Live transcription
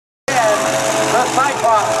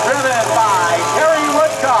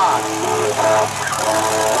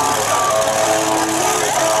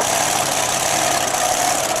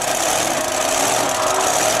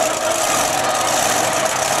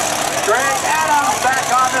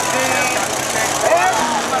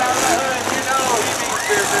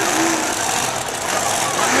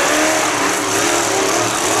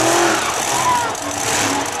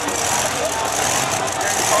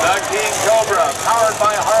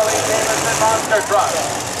7 monster trucks.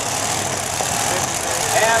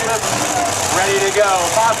 And ready to go.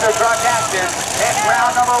 Monster truck action. It's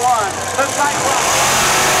round number 1. The Cyclone.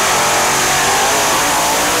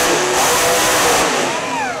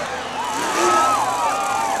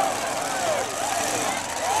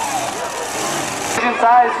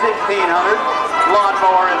 Size 1600,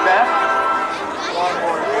 lawnmower at best.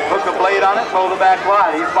 Hook a blade on it, pull the back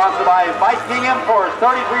wide. He's sponsored by Viking Imports,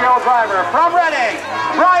 33-year-old driver from Reading,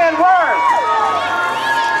 Brian Worth.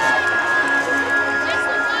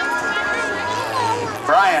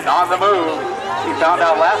 Brian on the move. He found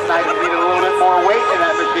out last night he needed a little bit more weight in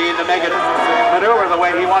that machine to make it maneuver the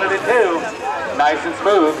way he wanted it to. Nice and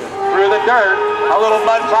smooth. Through the dirt, a little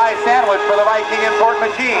mud pie sandwich for the Viking Import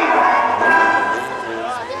machine.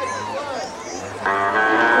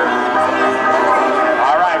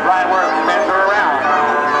 All right, Brian Worth spins her around.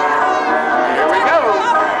 Here we go.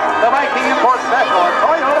 The Viking Import Special, a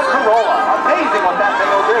Toyota Corolla. Amazing what that thing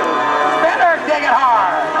will do. Spinner, dig it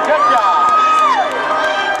hard. Good job.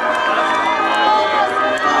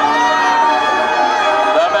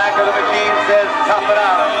 The back of the machine says tough it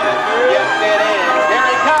up. Yes, it is. Here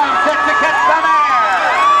he comes, set to catch some air.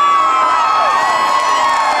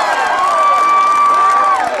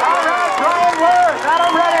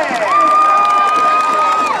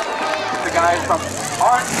 From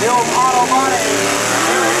Artfield Auto Body.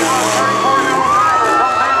 34-year-old driver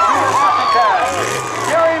from Vancouver, Washington.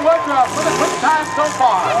 Gary Woodruff with a quick time so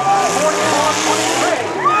far.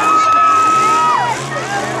 44.23.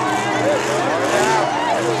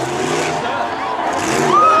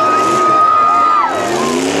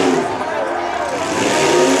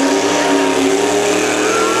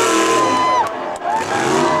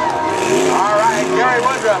 All right, Gary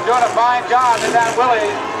Woodruff doing a fine job in that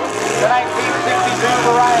Willys. The 1962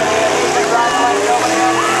 variety, and he's been driving like nobody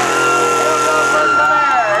else. He'll go for some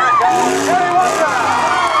air. Here it goes. Gary Woodruff.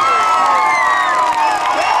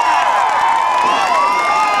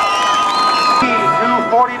 Yeah!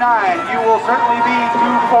 249. You will certainly be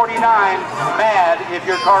 249 mad if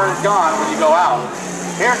your car is gone when you go out.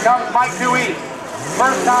 Here comes Mike Dewey.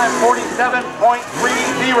 First time 47.30.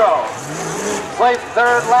 Placed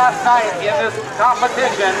third last night in this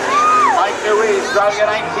competition. Mike Dewey driving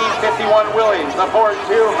a 1951 Willys, the Ford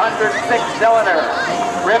 206 cylinder.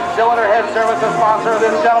 Rip Cylinder Head Service is sponsor of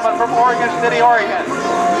this gentleman from Oregon City, Oregon.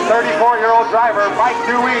 34-year-old driver Mike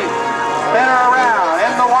Dewey. Spinner around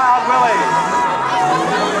in the Wild Willys.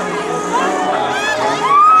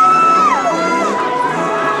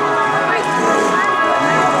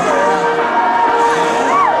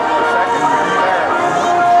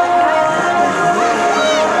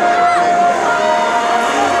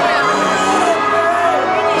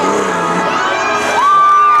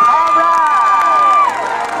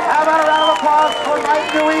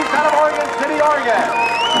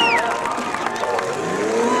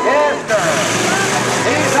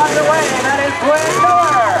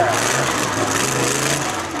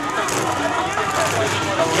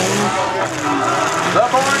 The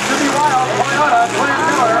Born to be Wild Toyota Twin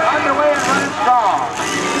Miller underway and running strong.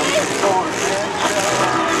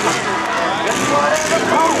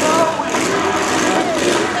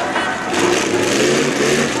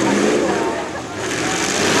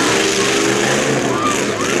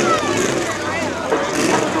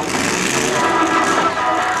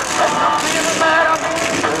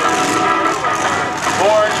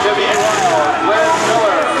 Born to be Wild Twin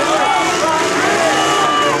Miller.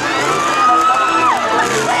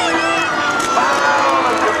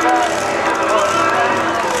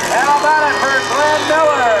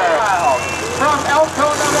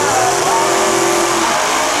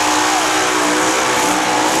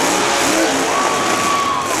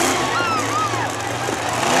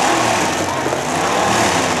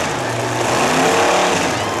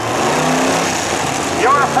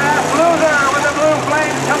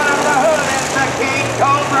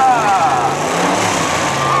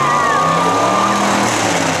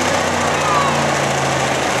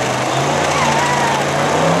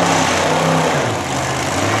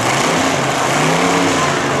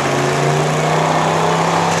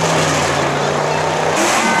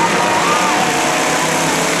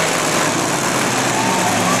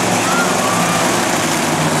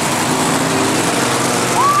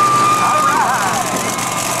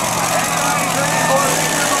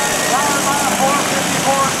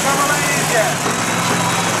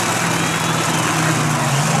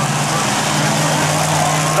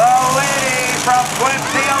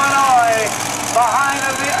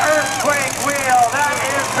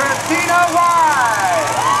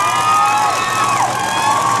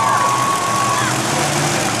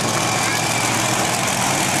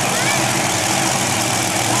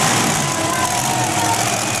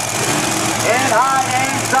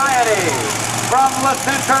 from La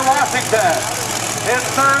Center, Washington. His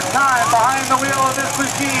third time behind the wheel of this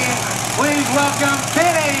machine. Please welcome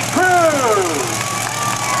Benny Cruz.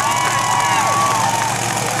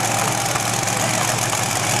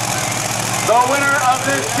 The winner of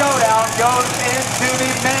this showdown goes into the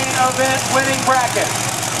main event winning bracket.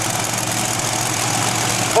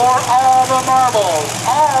 For all the marbles,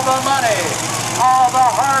 all the money, all the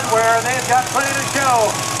hardware they've got plenty to show,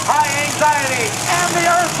 high anxiety, and the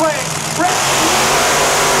earthquake.